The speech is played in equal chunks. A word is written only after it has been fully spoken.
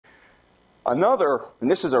Another, and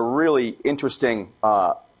this is a really interesting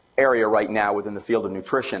area right now within the field of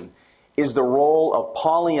nutrition, is the role of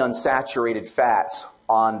polyunsaturated fats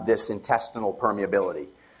on this intestinal permeability.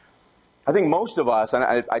 I think most of us, and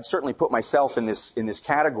I'd certainly put myself in this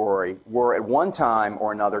category, were at one time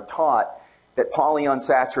or another taught that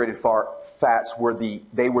polyunsaturated fats were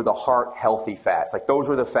the heart healthy fats. Like those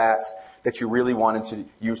were the fats that you really wanted to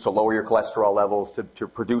use to lower your cholesterol levels, to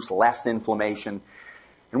produce less inflammation.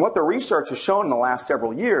 And what the research has shown in the last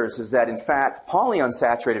several years is that, in fact,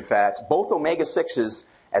 polyunsaturated fats, both omega-6s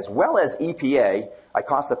as well as EPA,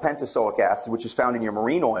 eicosapentazoic acid, which is found in your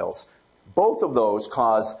marine oils, both of those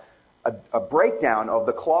cause a breakdown of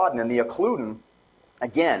the claudin and the occludin,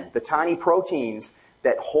 again, the tiny proteins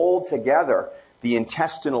that hold together the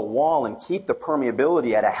intestinal wall and keep the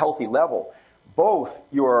permeability at a healthy level. Both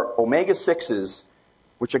your omega-6s,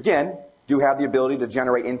 which again do have the ability to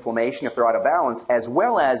generate inflammation if they're out of balance, as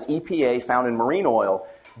well as EPA found in marine oil,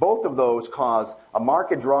 both of those cause a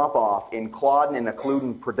marked drop-off in claudin and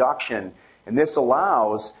occludin production, and this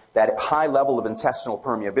allows that high level of intestinal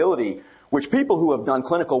permeability, which people who have done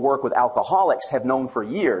clinical work with alcoholics have known for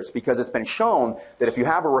years, because it's been shown that if you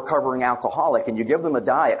have a recovering alcoholic and you give them a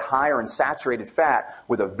diet higher in saturated fat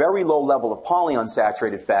with a very low level of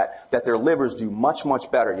polyunsaturated fat, that their livers do much, much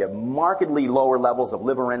better. You have markedly lower levels of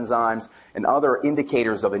liver enzymes and other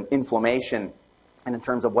indicators of inflammation, and in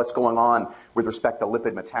terms of what's going on with respect to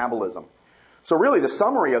lipid metabolism. So really the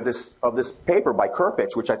summary of this paper by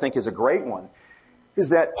Kirpich, which I think is a great one, is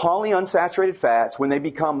that polyunsaturated fats, when they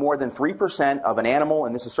become more than 3% of an animal,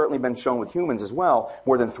 and this has certainly been shown with humans as well,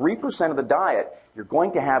 more than 3% of the diet, you're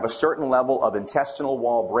going to have a certain level of intestinal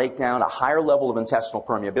wall breakdown, a higher level of intestinal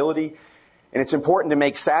permeability, and it's important to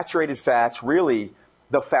make saturated fats really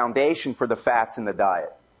the foundation for the fats in the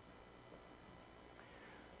diet.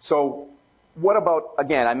 So what about,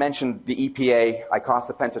 again, I mentioned the EPA,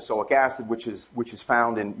 eicosapentazoic acid, which is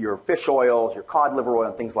found in your fish oils, your cod liver oil,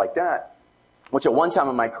 and things like that, which at one time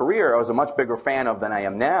in my career I was a much bigger fan of than I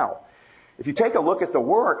am now. If you take a look at the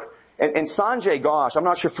work, and Sanjay Ghosh, I'm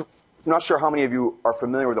not sure how many of you are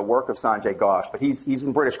familiar with the work of Sanjay Ghosh, but he's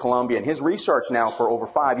in British Columbia, and his research now for over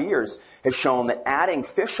 5 years has shown that adding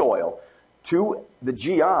fish oil to the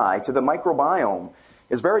GI, to the microbiome,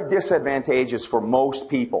 is very disadvantageous for most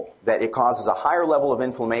people, that it causes a higher level of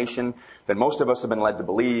inflammation than most of us have been led to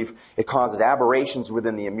believe. It causes aberrations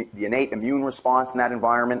within the innate immune response in that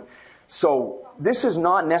environment. So this is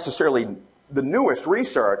not necessarily the newest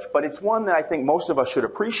research, but it's one that I think most of us should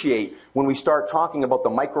appreciate when we start talking about the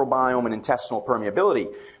microbiome and intestinal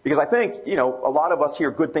permeability. Because I think, a lot of us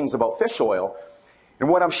hear good things about fish oil. And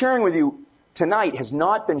what I'm sharing with you tonight has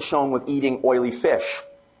not been shown with eating oily fish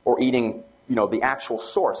or eating, the actual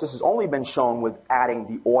source. This has only been shown with adding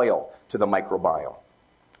the oil to the microbiome.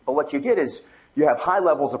 But what you get is you have high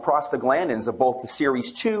levels of prostaglandins of both the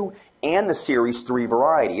series 2 and the series 3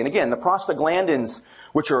 variety. And again, the prostaglandins,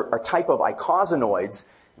 which are a type of eicosanoids,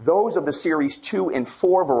 those of the series 2 and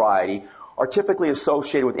 4 variety are typically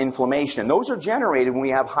associated with inflammation. And those are generated when we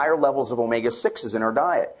have higher levels of omega-6s in our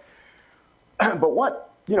diet. But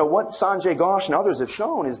what Sanjay Ghosh and others have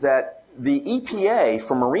shown is that the EPA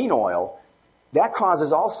from marine oil, that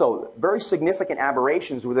causes also very significant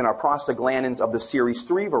aberrations within our prostaglandins of the series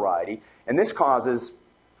 3 variety, and this causes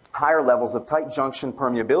higher levels of tight junction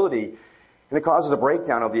permeability, and it causes a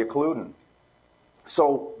breakdown of the occludin.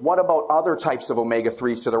 So what about other types of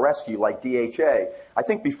omega-3s to the rescue, like DHA? I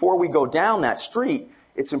think before we go down that street,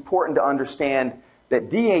 it's important to understand that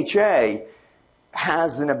DHA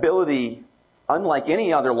has an ability, unlike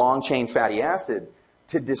any other long-chain fatty acid,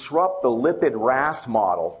 to disrupt the lipid raft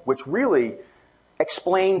model, which really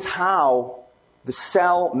explains how the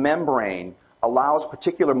cell membrane allows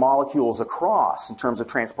particular molecules across in terms of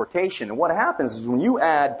transportation. And what happens is when you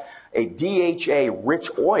add a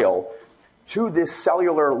DHA-rich oil to this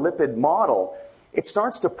cellular lipid model, it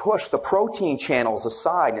starts to push the protein channels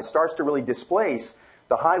aside, and it starts to really displace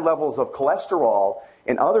the high levels of cholesterol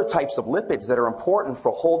and other types of lipids that are important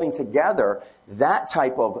for holding together that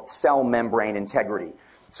type of cell membrane integrity.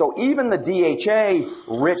 So even the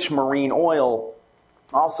DHA-rich marine oil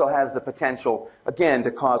also has the potential, again,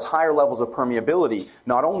 to cause higher levels of permeability,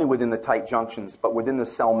 not only within the tight junctions, but within the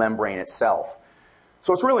cell membrane itself.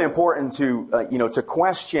 So it's really important to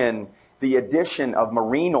question the addition of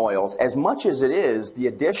marine oils as much as it is the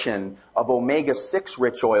addition of omega-6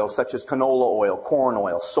 rich oils such as canola oil, corn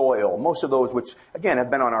oil, soy oil, most of those which, again,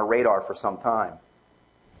 have been on our radar for some time.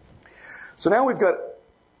 So now we've got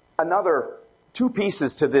another two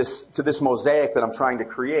pieces to this mosaic that I'm trying to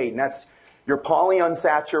create, and that's your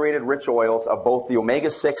polyunsaturated rich oils of both the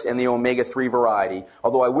omega-6 and the omega-3 variety,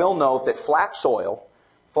 although I will note that flax oil,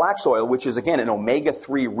 which is again an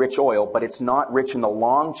omega-3 rich oil, but it's not rich in the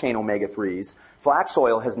long-chain omega-3s, flax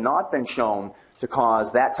oil has not been shown to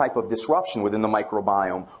cause that type of disruption within the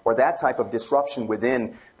microbiome or that type of disruption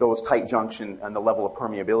within those tight junction and the level of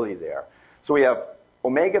permeability there. So we have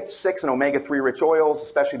omega-6 and omega-3 rich oils,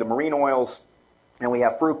 especially the marine oils, and we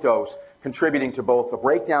have fructose contributing to both the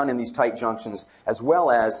breakdown in these tight junctions as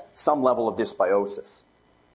well as some level of dysbiosis.